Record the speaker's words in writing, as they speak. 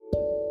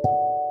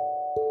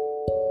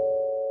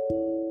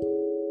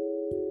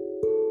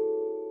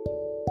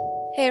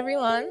Hey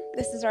everyone,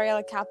 this is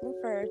Ariella Kaplan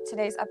for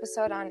today's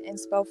episode on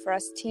Inspo for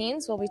Us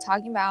Teens. We'll be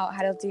talking about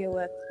how to deal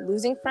with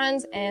losing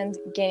friends and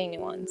gaining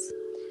new ones.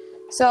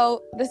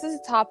 So this is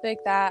a topic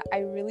that I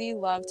really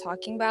love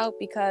talking about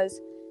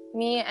because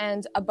me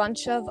and a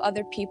bunch of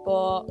other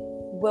people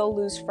will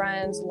lose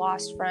friends,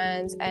 lost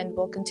friends, and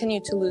will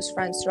continue to lose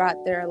friends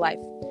throughout their life.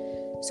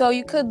 So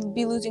you could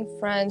be losing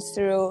friends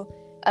through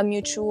a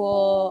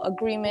mutual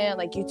agreement,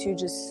 like you two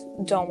just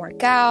don't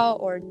work out,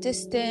 or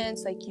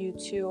distance, like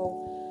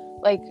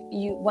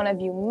one of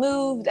you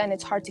moved and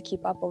it's hard to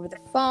keep up over the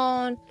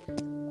phone,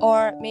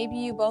 or maybe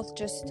you both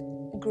just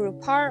grew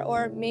apart,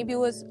 or maybe it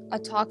was a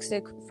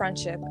toxic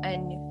friendship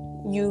and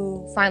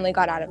you finally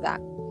got out of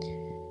that.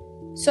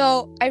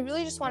 So I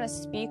really just want to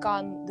speak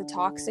on the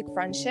toxic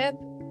friendship.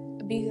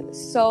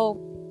 So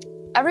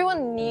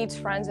everyone needs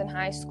friends in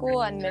high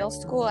school and middle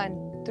school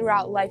and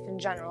throughout life in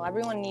general.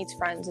 Everyone needs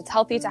friends. It's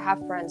healthy to have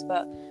friends,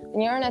 but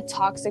when you're in a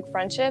toxic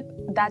friendship,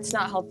 that's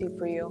not healthy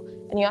for you,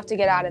 and you have to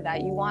get out of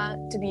that. You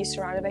want to be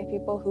surrounded by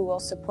people who will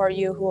support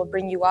you, who will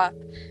bring you up,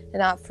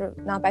 and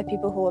not by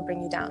people who will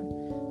bring you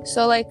down.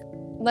 So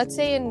let's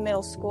say in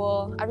middle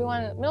school,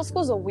 middle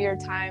school is a weird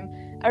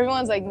time.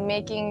 Everyone's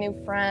making new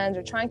friends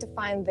or trying to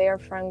find their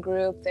friend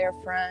group, their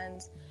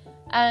friends.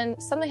 And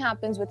something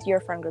happens with your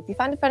friend group. You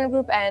find a friend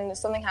group and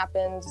something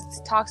happens.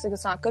 It's toxic.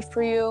 It's not good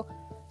for you.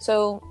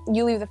 So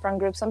you leave the friend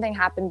group. Something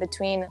happened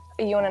between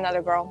you and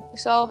another girl.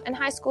 So in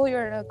high school,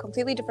 you're in a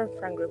completely different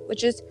friend group,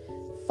 which is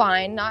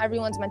fine. Not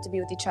everyone's meant to be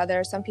with each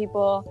other. Some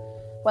people,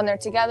 when they're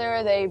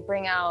together, they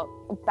bring out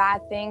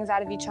bad things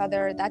out of each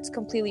other. That's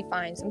completely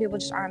fine. Some people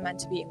just aren't meant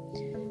to be.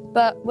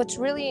 But what's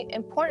really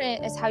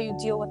important is how you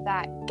deal with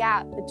that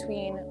gap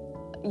between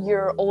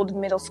your old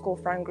middle school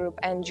friend group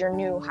and your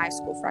new high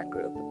school friend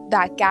group.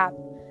 That gap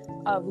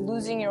of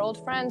losing your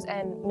old friends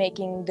and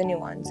making the new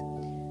ones.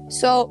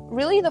 So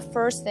really the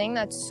first thing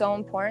that's so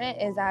important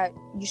is that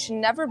you should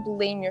never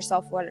blame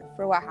yourself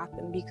for what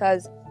happened,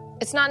 because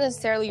it's not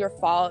necessarily your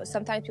fault.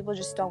 Sometimes people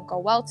just don't go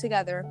well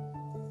together.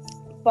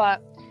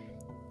 But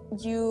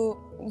you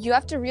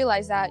have to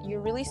realize that you're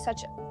really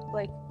such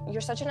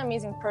an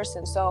amazing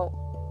person.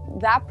 So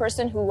that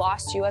person who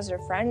lost you as their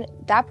friend,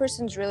 that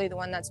person's really the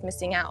one that's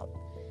missing out.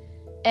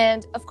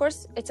 And of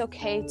course, it's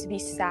okay to be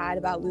sad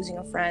about losing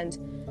a friend,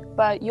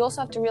 but you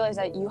also have to realize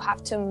that you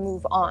have to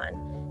move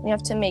on. You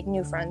have to make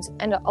new friends.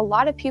 And a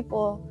lot of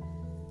people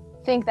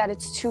think that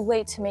it's too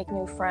late to make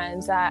new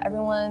friends, that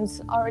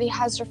everyone's already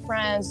has their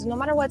friends. No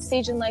matter what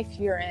stage in life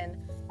you're in,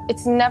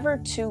 it's never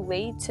too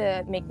late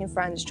to make new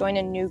friends, join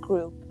a new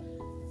group.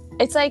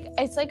 It's like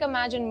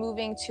imagine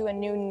moving to a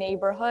new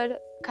neighborhood,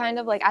 kind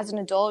of like as an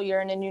adult,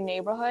 you're in a new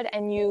neighborhood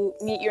and you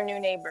meet your new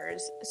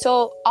neighbors.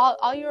 So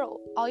all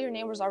your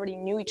neighbors already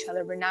knew each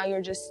other, but now you're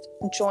just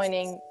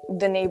joining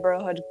the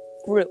neighborhood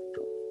group.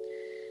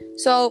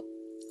 So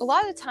a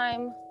lot of the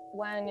time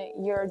when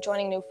you're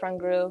joining a new friend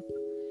group,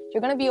 you're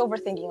going to be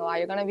overthinking a lot.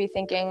 You're going to be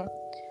thinking,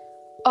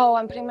 oh,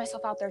 I'm putting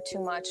myself out there too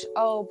much.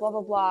 Oh, blah,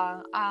 blah,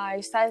 blah.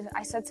 I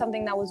said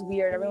something that was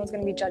weird. Everyone's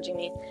going to be judging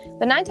me.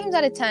 But 9 times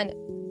out of 10,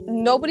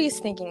 nobody's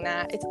thinking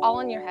that. It's all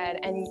in your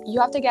head, and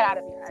you have to get out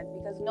of your head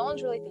because no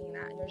one's really thinking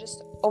that. You're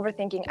just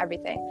overthinking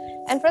everything.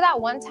 And for that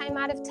 1 time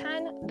out of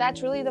 10,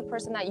 that's really the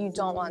person that you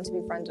don't want to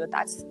be friends with.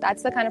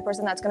 That's the kind of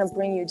person that's going to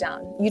bring you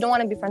down. You don't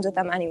want to be friends with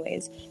them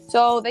anyways.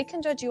 So they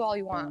can judge you all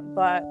you want,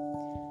 but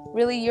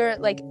really you're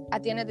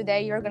at the end of the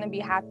day, you're going to be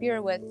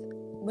happier with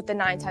the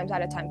 9 times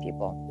out of 10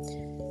 people.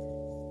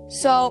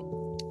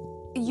 So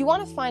you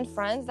want to find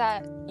friends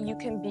that you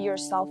can be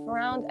yourself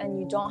around, and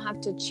you don't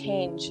have to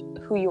change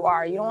who you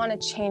are. You don't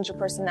want to change your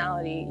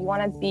personality. You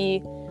want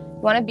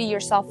to be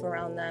yourself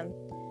around them.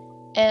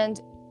 And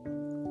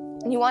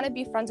you want to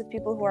be friends with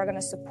people who are going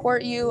to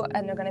support you,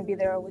 and they're going to be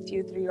there with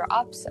you through your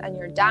ups and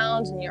your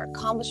downs and your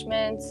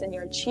accomplishments and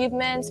your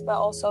achievements, but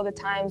also the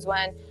times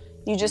when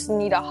you just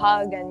need a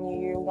hug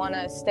and you want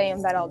to stay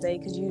in bed all day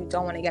because you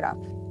don't want to get up.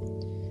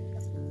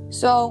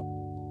 So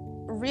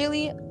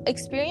really,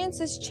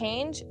 experiences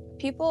change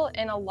people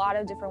in a lot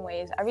of different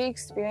ways. Every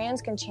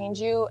experience can change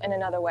you in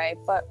another way,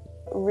 but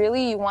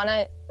really you want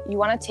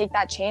to take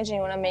that change and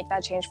you want to make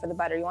that change for the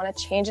better. You want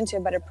to change into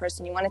a better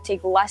person. You want to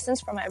take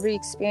lessons from every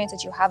experience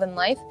that you have in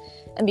life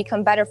and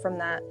become better from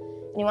that.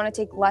 And you want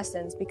to take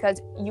lessons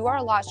because you are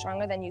a lot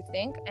stronger than you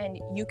think, and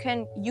you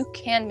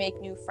can make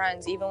new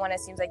friends even when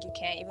it seems like you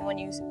can't,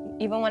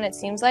 even when it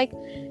seems like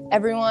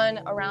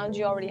everyone around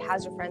you already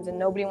has your friends and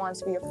nobody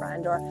wants to be your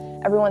friend, or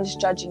everyone's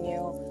judging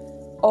you,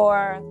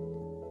 or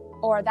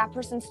that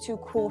person's too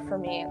cool for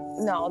me.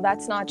 No,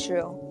 that's not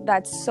true.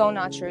 That's so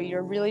not true.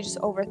 You're really just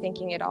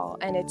overthinking it all.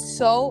 And it's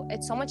so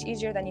much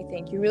easier than you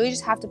think. You really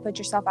just have to put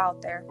yourself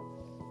out there.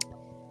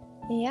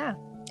 Yeah.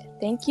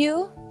 Thank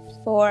you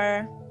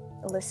for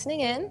listening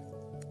in.